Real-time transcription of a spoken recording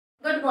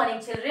good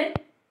morning children.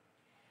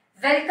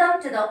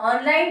 Welcome to the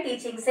online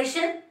teaching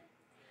session.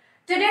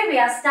 Today we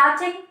are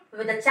starting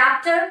with the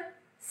chapter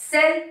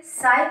Cell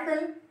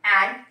Cycle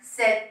and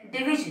Cell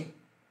Division.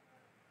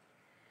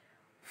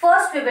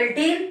 First we will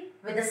deal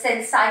with the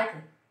cell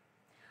cycle.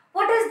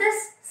 What does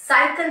this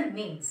cycle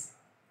means?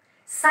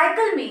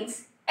 Cycle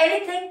means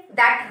anything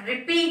that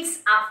repeats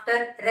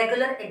after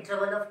regular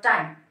interval of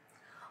time,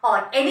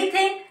 or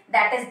anything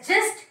that is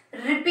just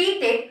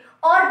repeated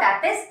or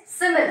that is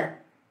similar.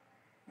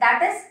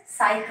 That is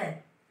cycle.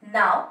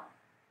 Now,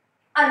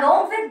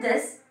 along with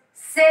this,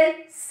 cell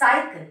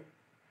cycle.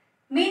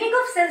 Meaning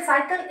of cell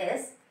cycle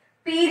is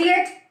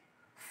period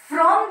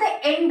from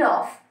the end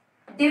of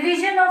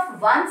division of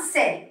one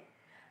cell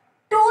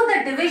to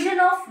the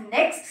division of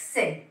next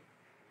cell.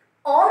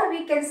 Or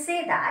we can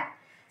say that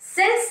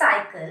cell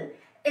cycle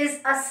is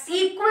a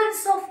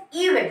sequence of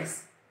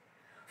events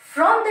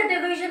from the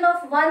division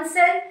of one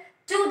cell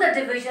to the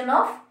division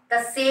of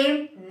the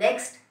same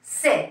next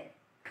cell.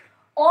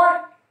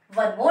 Or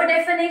one more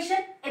definition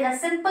in a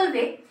simple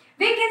way,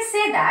 we can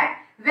say that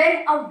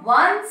when a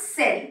one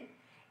cell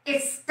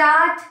is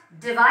start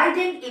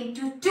dividing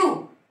into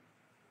two,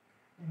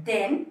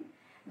 then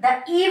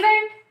the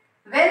event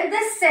when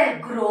this cell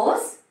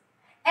grows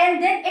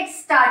and then it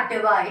start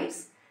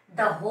divides,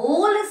 the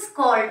whole is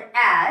called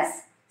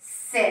as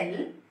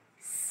cell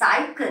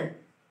cycle.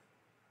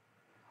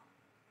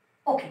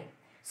 Okay,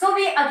 so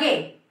we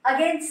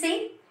again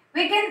see,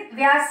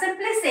 we are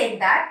simply saying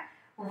that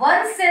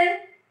one cell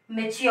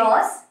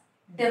matures,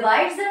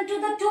 divides into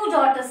the two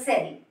daughter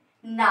cell.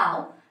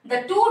 Now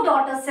the two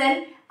daughter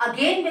cell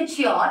again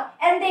mature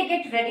and they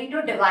get ready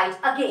to divide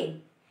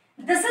again.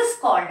 This is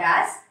called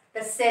as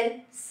the cell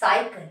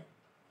cycle.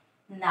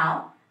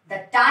 Now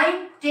the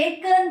time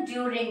taken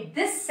during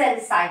this cell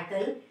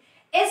cycle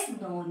is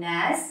known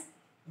as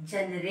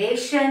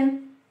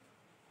generation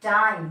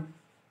time.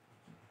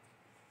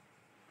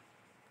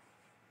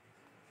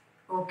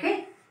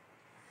 Okay,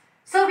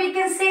 so we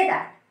can say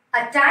that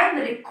a time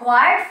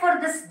required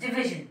for this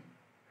division,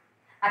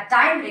 a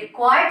time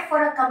required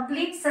for a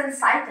complete cell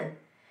cycle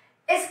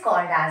is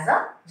called as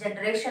a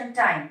generation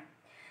time.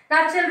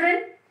 Now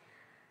children,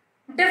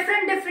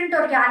 different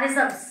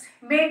organisms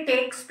may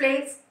take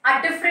place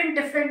at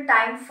different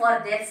time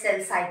for their cell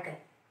cycle.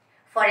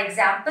 For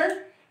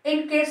example,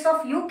 in case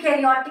of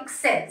eukaryotic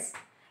cells,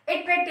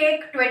 it may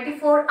take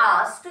 24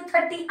 hours to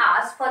 30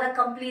 hours for the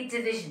complete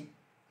division.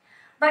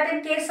 But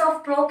in case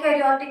of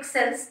prokaryotic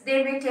cells,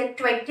 they may take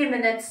 20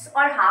 minutes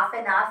or half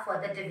an hour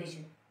for the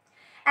division.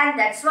 And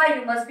that's why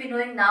you must be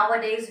knowing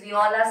nowadays we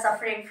all are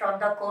suffering from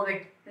the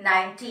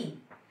COVID-19.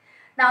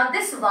 Now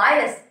this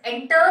virus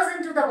enters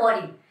into the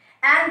body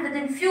and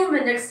within few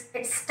minutes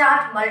it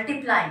starts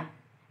multiplying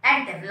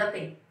and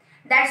developing.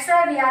 That's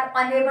why we are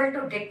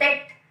unable to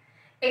detect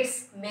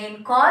its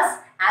main cause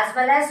as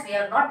well as we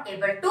are not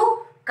able to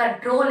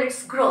control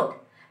its growth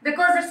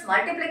because its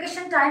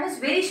multiplication time is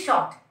very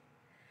short.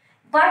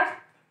 But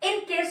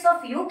in case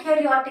of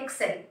eukaryotic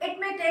cell, it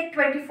may take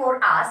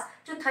 24 hours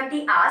to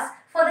 30 hours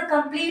for the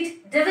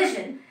complete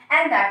division,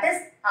 and that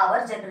is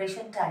our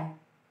generation time.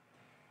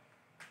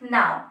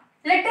 Now,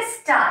 let us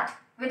start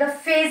with the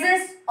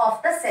phases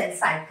of the cell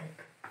cycle.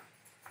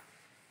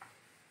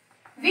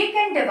 We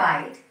can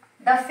divide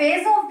the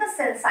phase of the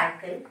cell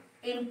cycle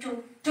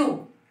into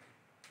two.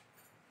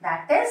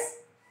 That is,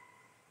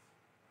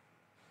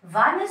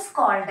 one is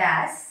called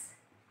as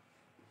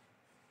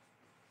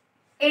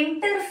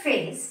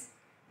interphase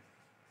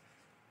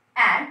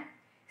and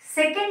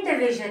second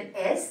division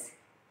is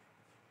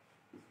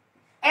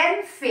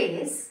M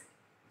phase,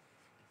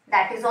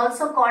 that is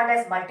also called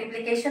as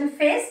multiplication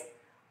phase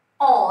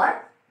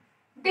or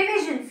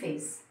division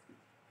phase.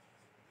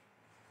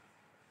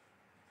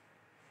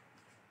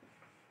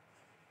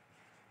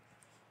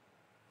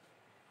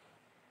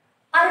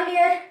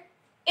 Earlier,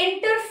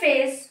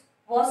 interphase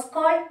was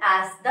called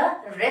as the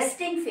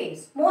resting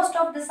phase. Most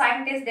of the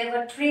scientists, they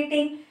were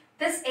treating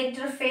this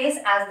interphase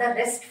as the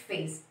rest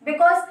phase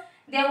because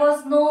there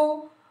was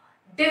no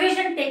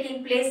division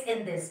taking place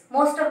in this.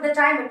 Most of the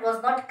time it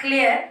was not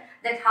clear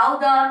that how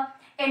the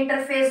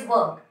interphase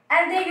worked,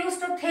 and they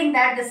used to think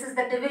that this is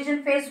the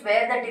division phase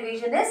where the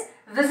division is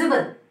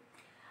visible.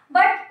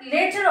 But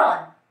later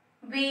on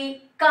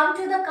we come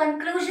to the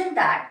conclusion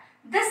that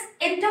this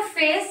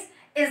interphase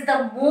is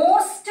the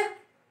most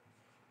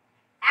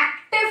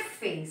active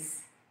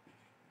phase.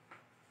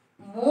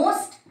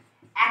 Most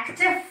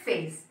active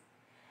phase.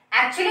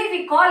 Actually,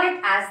 we call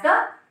it as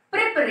the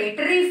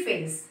preparatory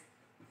phase,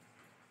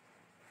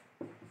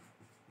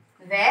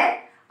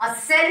 where a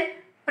cell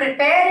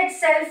prepares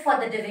itself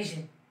for the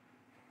division.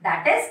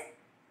 That is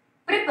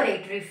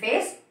preparatory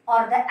phase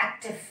or the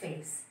active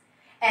phase.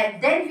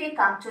 And then we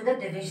come to the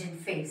division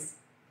phase.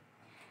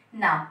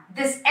 Now,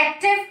 this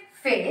active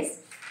phase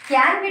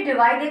can be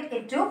divided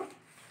into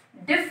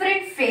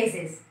different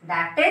phases.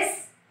 That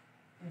is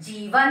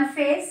G1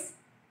 phase,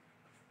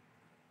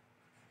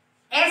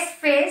 S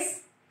phase,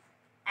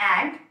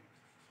 and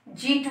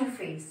G2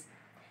 phase.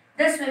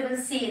 This we will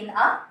see in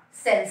a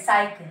cell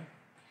cycle.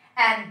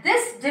 And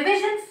this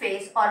division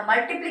phase or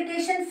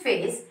multiplication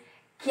phase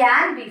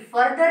can be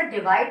further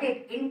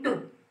divided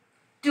into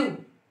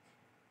two.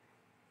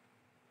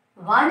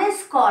 One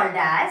is called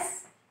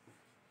as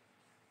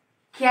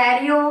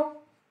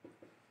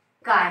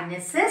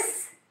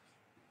karyokinesis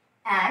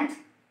and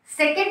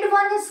second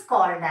one is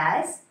called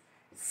as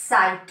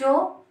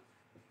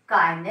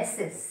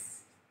cytokinesis.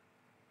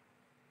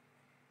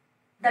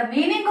 The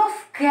meaning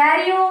of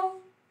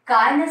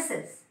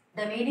karyokinesis.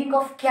 The meaning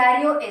of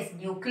karyo is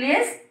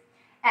nucleus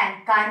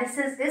and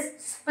kinesis is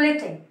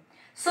splitting.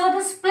 So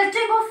the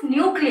splitting of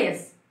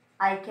nucleus,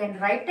 I can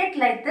write it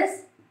like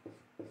this.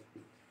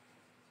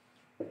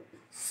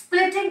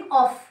 Splitting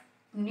of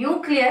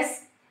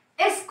nucleus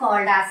is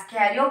called as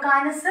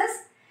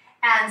karyokinesis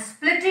and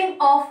splitting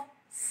of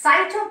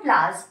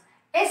cytoplasm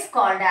is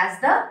called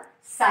as the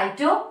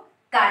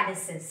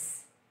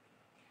cytokinesis.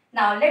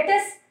 Now let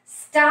us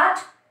start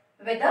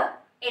with the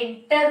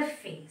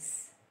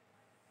interphase.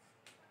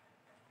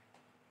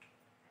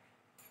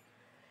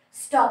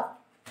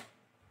 Stop.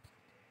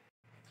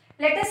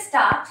 Let us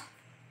start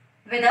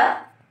with the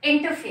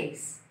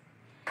interphase.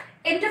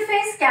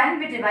 Interphase can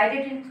be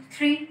divided into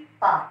three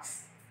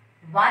parts.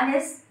 One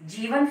is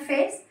G1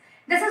 phase.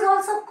 This is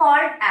also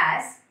called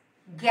as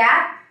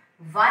gap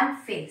 1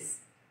 phase.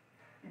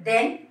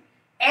 Then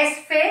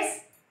S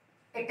phase.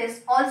 It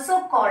is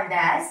also called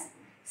as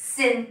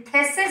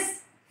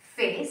synthesis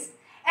phase.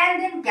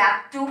 And then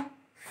gap 2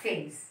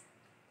 phase.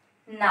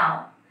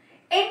 Now,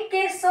 in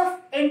case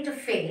of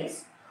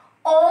interphase,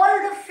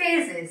 all the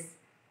phases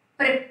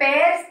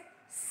prepare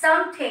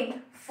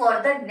something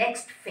for the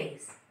next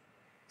phase.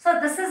 So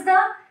this is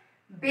the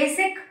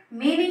basic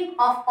meaning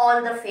of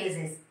all the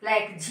phases.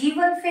 Like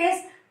G1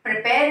 phase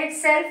prepare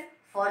itself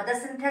for the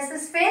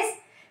synthesis phase.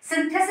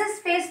 Synthesis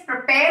phase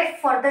prepare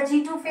for the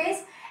G2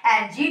 phase.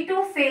 And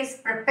G2 phase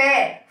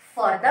prepare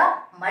for the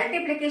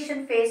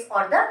multiplication phase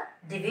or the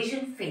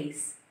division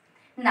phase.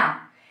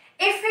 Now,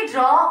 if we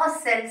draw a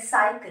cell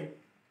cycle,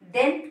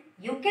 then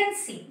you can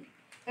see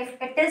if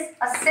it is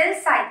a cell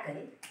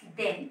cycle,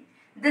 then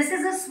this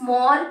is a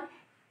small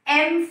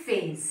M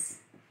phase,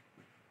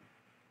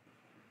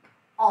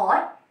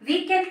 or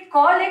we can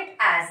call it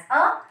as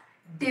a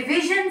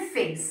division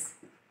phase.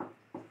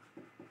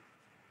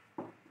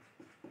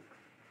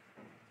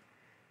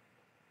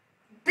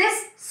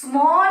 This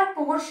small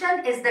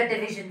portion is the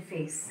division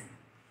phase.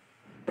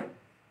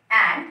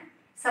 And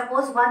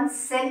suppose one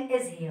cell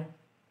is here,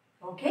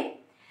 okay,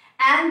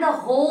 and the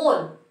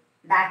whole,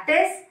 that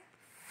is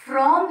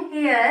from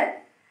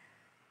here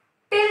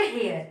till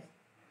here,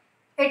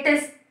 it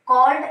is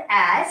called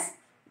as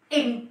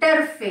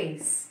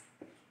interphase.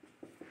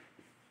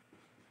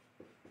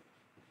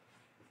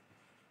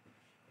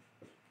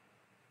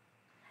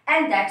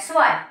 And that's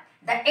why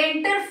the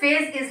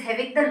interphase is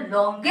having the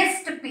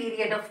longest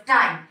period of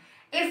time.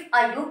 If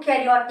a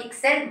eukaryotic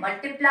cell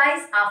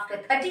multiplies after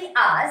 30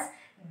 hours,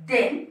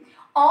 then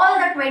all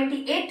the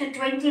 28 to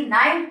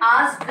 29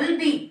 hours will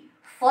be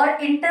for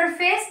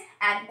interphase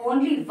and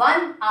only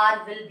 1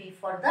 hour will be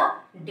for the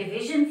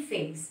division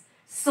phase.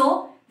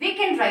 So we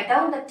can write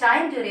down the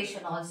time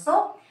duration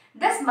also.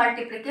 This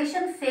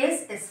multiplication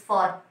phase is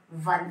for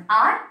 1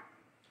 hour.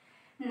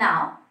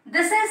 Now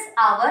this is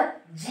our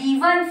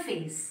G1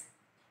 phase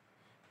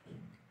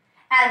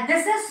and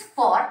this is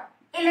for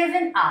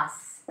 11 hours.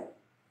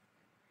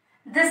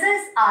 This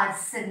is our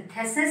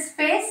synthesis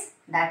phase,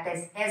 that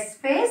is S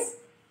phase,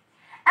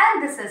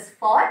 and this is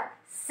for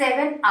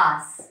 7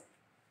 hours.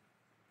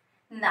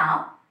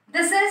 Now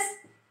this is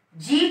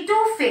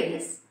G2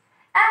 phase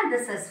and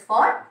this is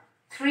for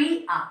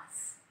 3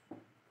 hours.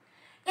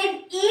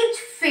 In each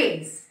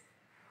phase,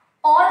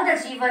 all the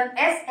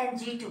G1S and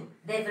G2,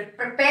 they will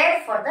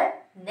prepare for the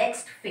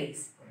next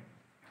phase.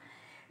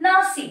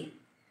 Now see,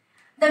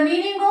 the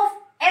meaning of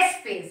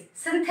S phase,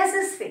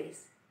 synthesis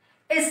phase,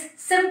 is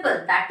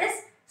simple, that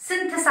is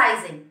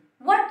synthesizing.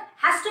 What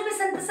has to be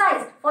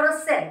synthesized for a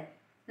cell?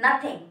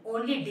 Nothing,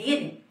 only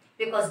DNA.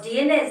 Because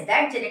DNA is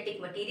that genetic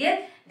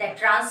material that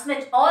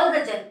transmits all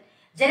the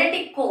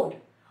genetic code,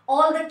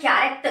 all the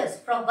characters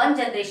from one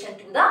generation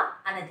to the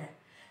another.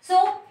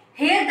 So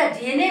here the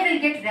DNA will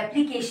get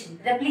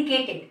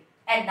replicated,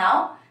 and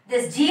now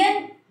this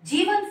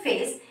G1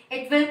 phase,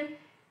 it will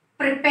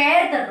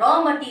prepare the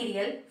raw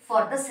material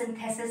for the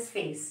synthesis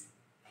phase,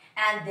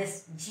 and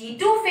this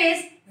G2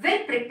 phase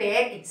will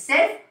prepare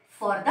itself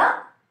for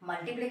the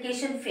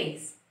multiplication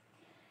phase.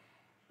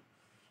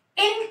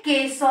 In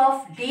case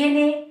of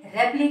DNA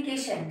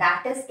replication,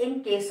 that is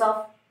in case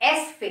of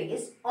S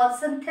phase or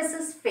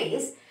synthesis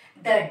phase,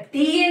 the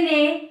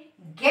DNA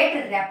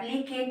get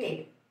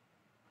replicated.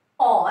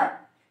 Or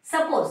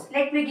suppose,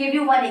 let me give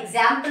you one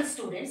example,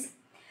 students.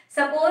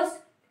 Suppose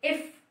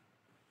if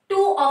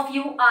two of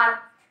you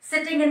are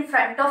sitting in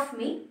front of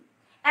me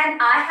and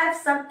I have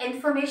some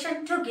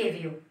information to give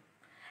you,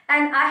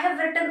 and I have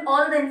written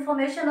all the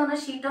information on a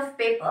sheet of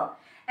paper,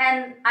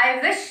 and I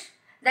wish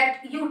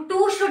that you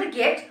too should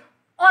get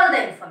all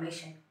the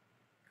information.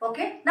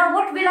 Okay, now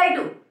what will I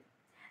do?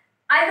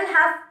 I will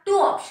have two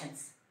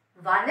options.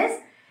 One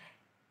is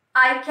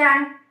I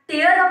can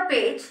tear a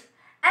page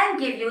and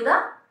give you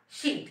the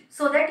sheet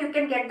so that you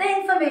can get the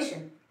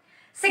information.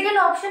 Second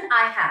option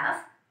I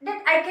have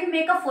that I can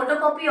make a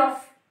photocopy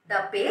of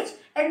the page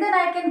and then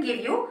I can give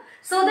you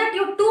so that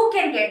you too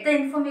can get the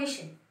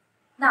information.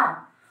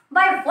 Now,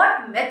 by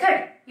what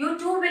method you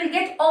too will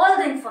get all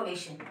the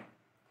information?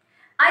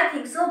 I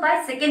think so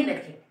by second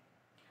method.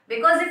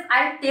 Because if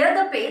I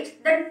tear the page,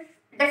 then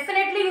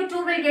definitely you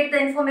too will get the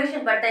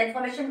information, but the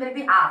information will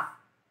be half.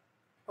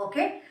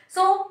 Okay.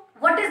 So,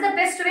 what is the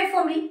best way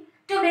for me?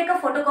 To make a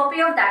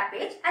photocopy of that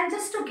page and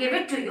just to give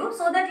it to you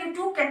so that you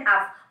too can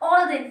have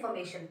all the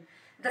information.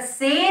 The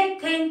same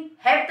thing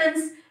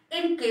happens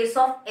in case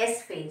of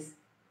S phase.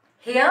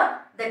 Here,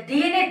 the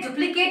DNA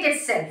duplicates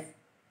itself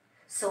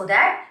so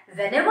that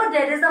whenever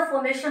there is a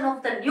formation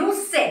of the new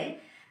cell,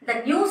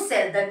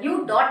 the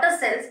new daughter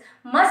cells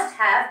must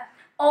have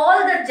all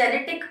the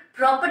genetic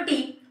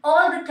property,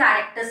 all the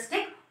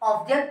characteristic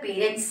of their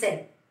parent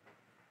cell.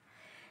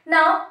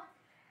 Now,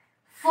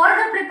 for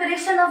the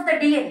preparation of the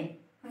DNA,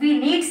 we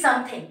need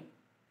something.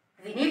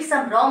 We need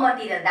some raw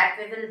material that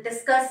we will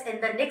discuss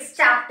in the next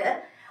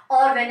chapter,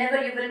 or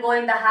whenever you will go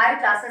in the higher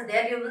classes,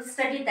 there you will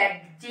study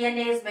that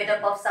DNA is made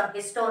up of some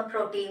histone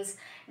proteins,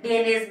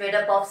 DNA is made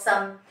up of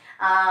some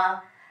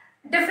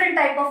different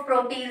type of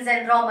proteins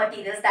and raw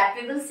materials that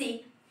we will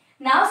see.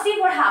 Now see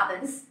what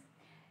happens.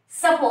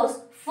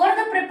 Suppose for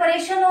the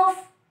preparation of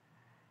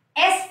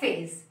S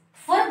phase,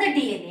 for the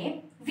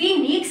DNA, we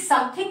need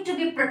something to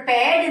be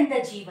prepared in the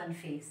G1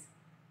 phase.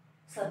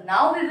 So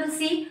now we will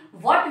see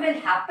what will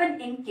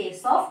happen in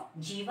case of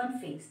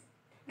G1 phase.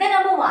 The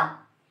number one,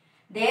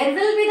 there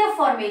will be the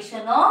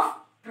formation of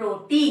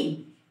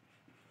protein,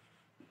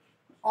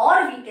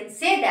 or we can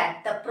say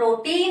that the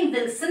protein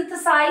will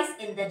synthesize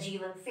in the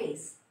G1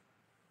 phase.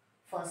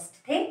 First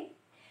thing.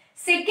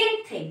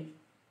 Second thing,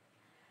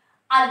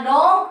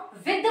 along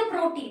with the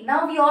protein,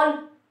 now we all,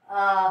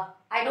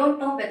 I don't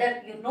know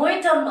whether you know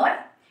it or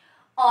not,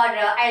 or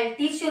I'll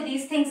teach you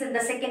these things in the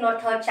second or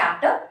third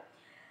chapter.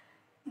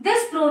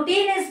 This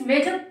protein is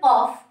made up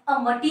of a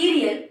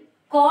material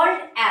called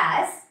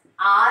as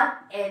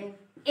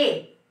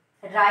RNA,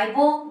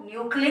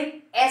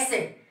 ribonucleic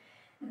acid.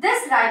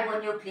 This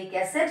ribonucleic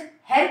acid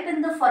helps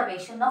in the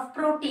formation of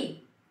protein.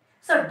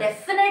 So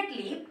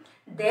definitely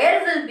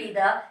there will be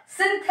the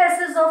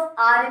synthesis of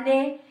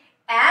RNA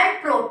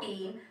and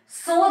protein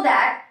so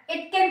that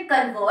it can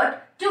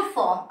convert to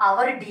form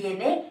our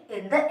DNA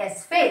in the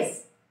S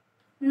phase.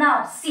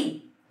 Now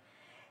see,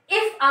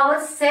 if our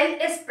cell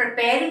is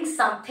preparing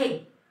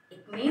something,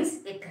 it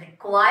means it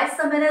requires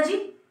some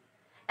energy,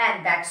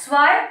 and that's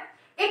why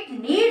it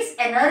needs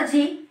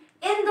energy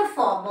in the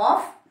form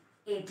of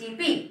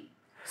ATP.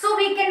 So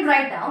we can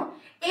write down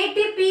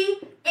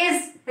ATP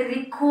is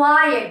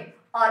required,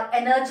 or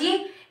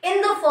energy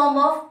in the form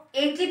of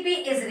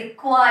ATP is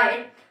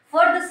required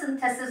for the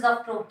synthesis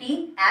of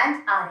protein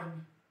and RNA.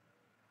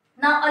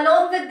 Now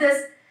along with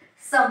this,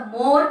 some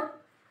more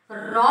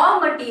raw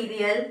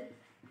material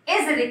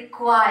is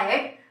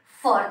required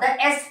for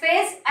the S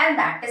phase, and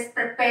that is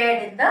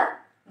prepared in the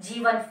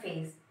G1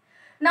 phase.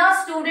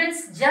 Now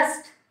students,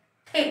 just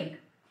think,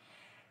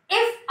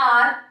 if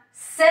our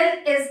cell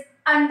is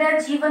under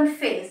G1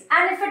 phase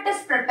and if it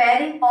is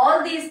preparing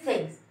all these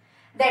things,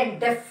 then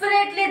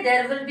definitely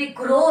there will be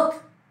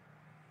growth,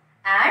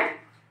 and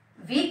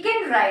we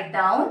can write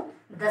down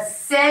the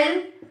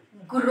cell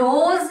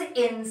grows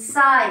in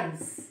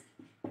size.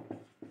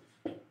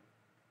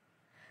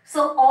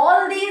 So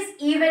all these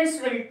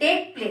events will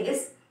take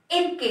place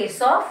in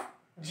case of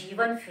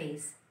G1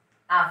 phase.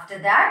 After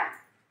that,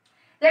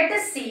 let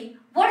us see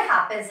what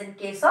happens in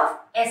case of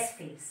S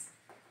phase.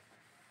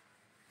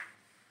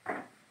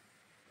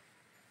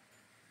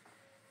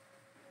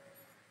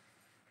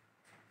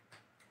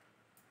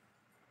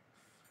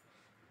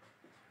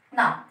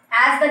 Now,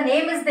 as the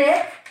name is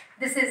there,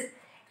 this is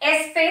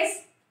S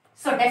phase.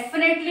 So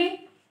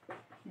definitely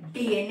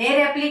DNA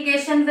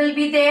replication will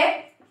be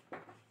there.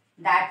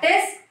 That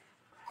is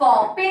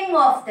copying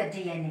of the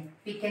DNA.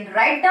 We can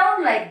write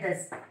down like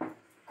this.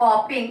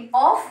 Copying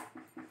of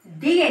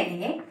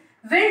DNA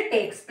will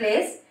take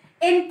place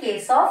in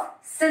case of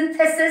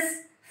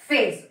synthesis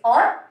phase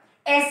or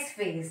S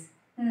phase.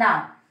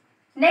 Now,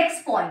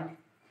 next point.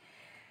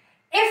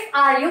 If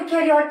our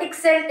eukaryotic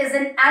cell is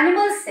an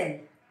animal cell,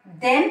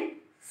 then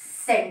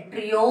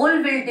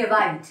centriole will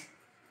divide.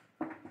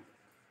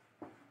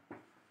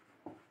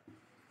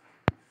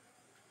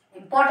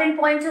 Important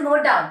point to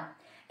note down.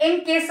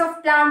 In case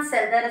of plant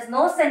cell, there is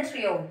no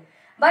centriole.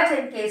 But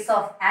in case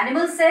of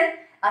animal cell,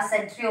 a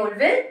centriole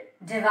will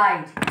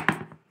divide.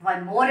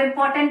 One more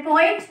important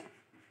point.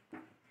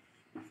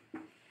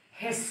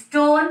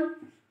 Histone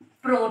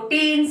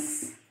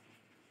proteins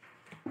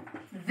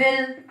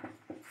will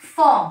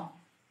form.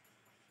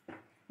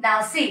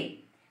 Now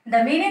see,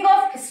 the meaning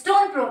of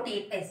histone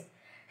protein is,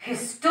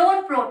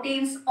 histone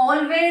proteins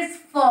always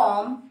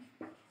form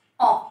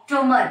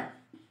octamer.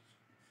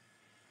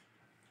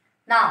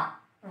 Now,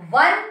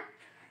 one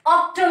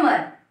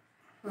octamer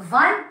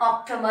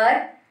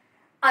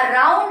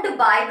around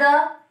by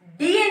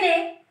the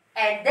DNA,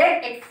 and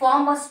then it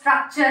forms a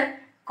structure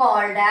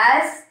called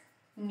as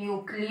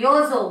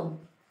nucleosome.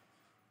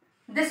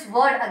 This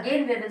word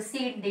again we will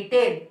see in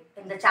detail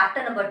in the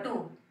chapter number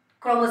 2,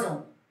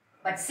 chromosome.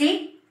 But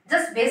see,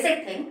 just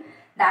basic thing,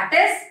 that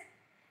is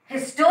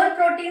histone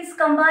proteins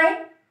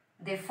combine,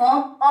 they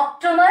form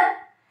octamer,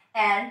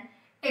 and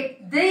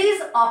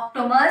these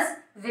octamers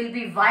will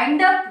be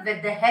wind up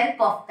with the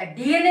help of the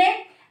DNA,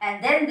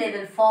 and then they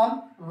will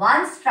form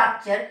one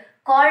structure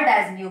called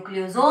as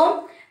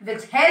nucleosome,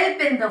 which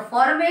help in the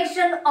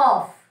formation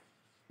of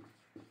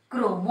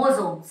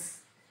chromosomes.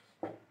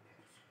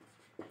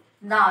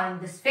 Now in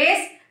this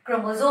phase,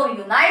 chromosome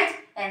unite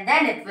and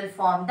then it will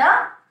form the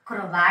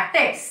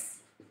chromatids.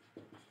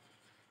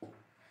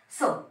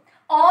 So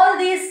all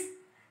these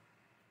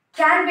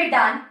can be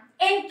done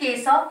in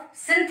case of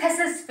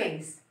synthesis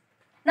phase.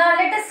 Now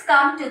let us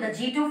come to the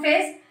G2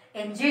 phase.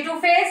 In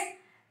G2 phase,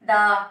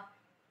 the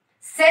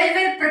cell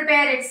will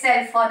prepare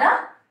itself for the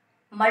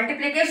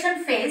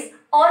multiplication phase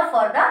or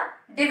for the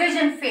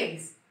division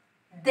phase.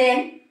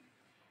 Then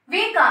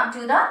we come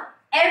to the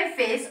M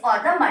phase or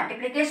the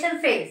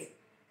multiplication phase.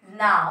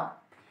 Now,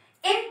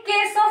 in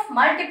case of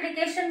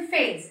multiplication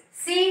phase,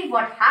 see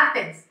what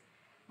happens.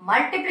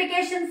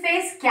 Multiplication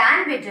phase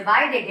can be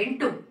divided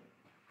into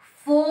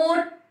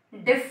 4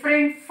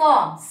 different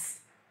forms,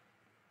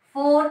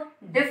 4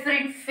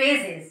 different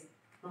phases.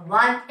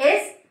 One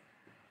is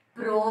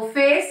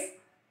prophase,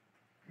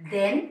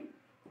 then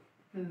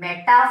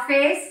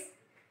metaphase,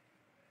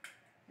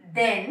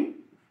 then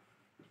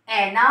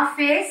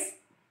anaphase,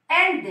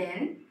 and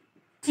then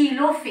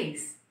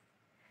telophase.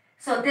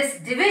 So this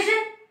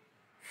division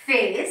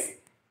phase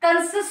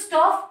consists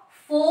of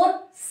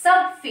 4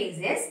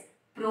 subphases: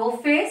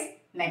 prophase,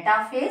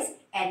 metaphase,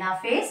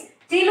 anaphase,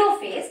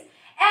 telophase,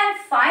 and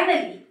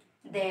finally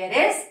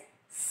there is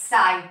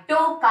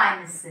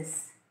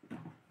cytokinesis.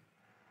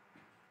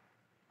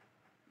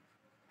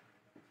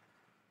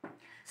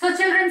 So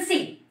children,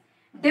 see,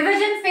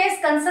 division phase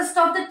consists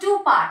of the 2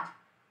 parts.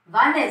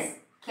 One is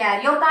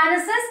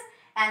karyokinesis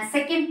and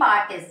second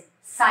part is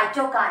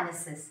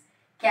cytokinesis.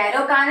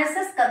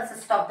 Karyokinesis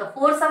consists of the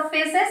 4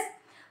 subphases: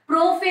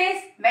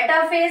 prophase,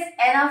 metaphase,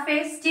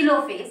 anaphase,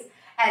 telophase,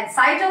 and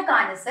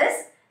cytokinesis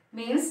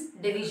means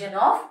division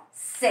of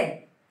cell.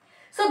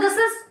 So this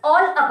is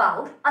all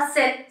about a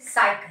cell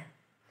cycle.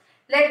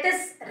 Let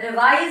us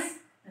revise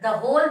the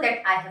whole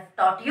that I have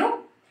taught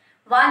you.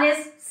 One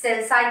is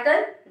cell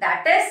cycle,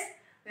 that is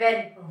when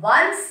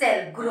one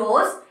cell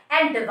grows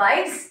and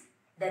divides,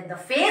 then the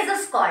phase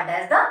is called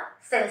as the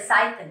cell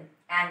cycle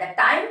and the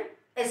time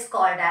is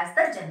called as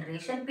the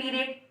generation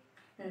period.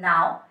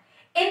 Now,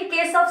 in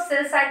case of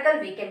cell cycle,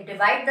 we can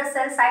divide the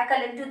cell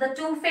cycle into the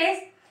 2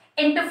 phases,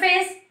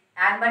 interphase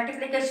and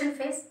multiplication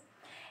phase.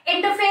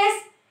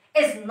 Interphase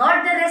is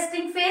not the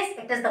resting phase,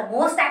 it is the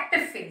most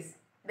active phase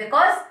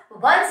because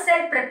one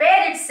cell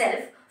prepares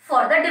itself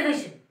for the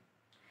division.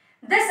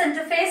 This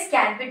interphase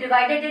can be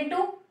divided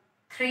into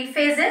 3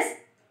 phases: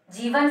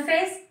 G1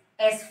 phase,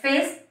 S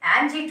phase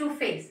and G2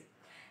 phase.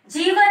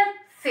 G1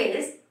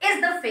 phase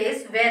is the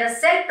phase where a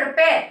cell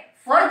prepares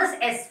for this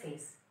S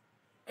phase.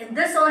 In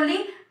this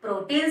only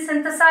protein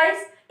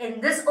synthesized, in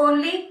this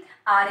only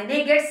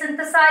RNA gets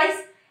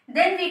synthesized.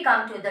 Then we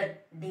come to the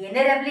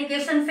DNA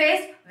replication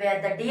phase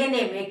where the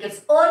DNA makes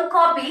its own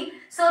copy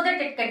so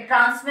that it can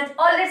transmit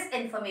all its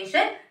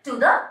information to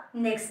the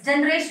next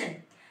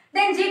generation.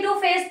 Then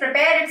G2 phase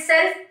prepare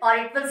itself or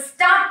it will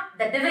start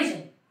the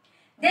division.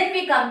 Then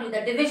we come to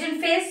the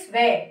division phase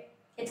where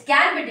it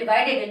can be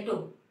divided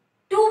into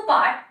 2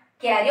 parts: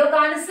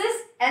 karyokinesis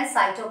and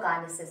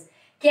cytokinesis.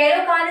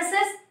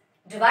 Karyokinesis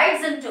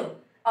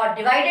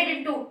divided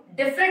into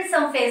different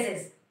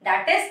subphases,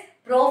 that is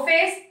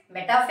prophase,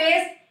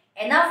 metaphase,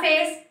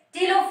 anaphase,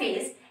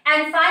 telophase,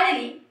 and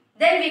finally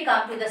then we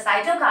come to the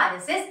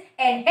cytokinesis,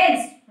 and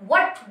hence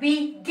what we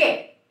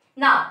get.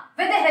 Now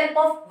with the help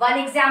of one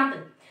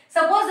example,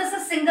 suppose this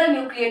is single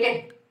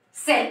nucleated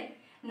cell.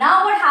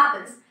 Now what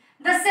happens?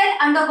 The cell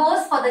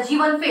undergoes for the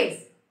G1 phase.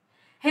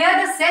 Here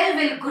the cell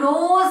will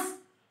grow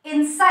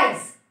in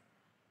size.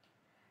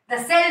 The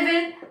cell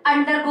will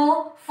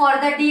undergo for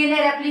the DNA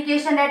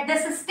replication at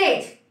this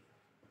stage.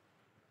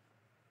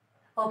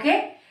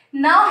 Okay.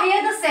 Now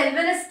here the cell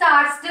will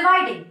start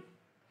dividing.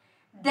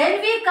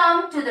 Then we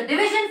come to the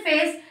division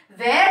phase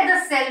where the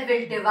cell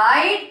will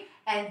divide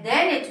and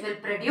then it will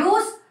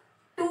produce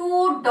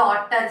 2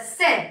 daughter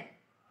cells.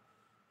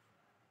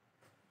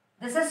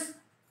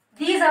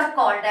 These are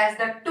called as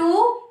the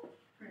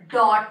 2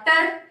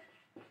 daughter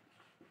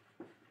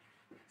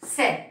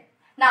cell.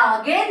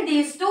 Now again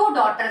these 2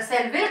 daughter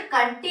cells will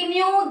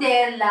continue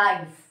their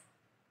life.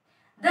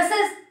 This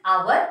is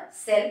our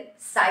cell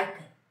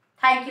cycle.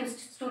 Thank you,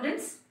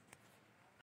 students.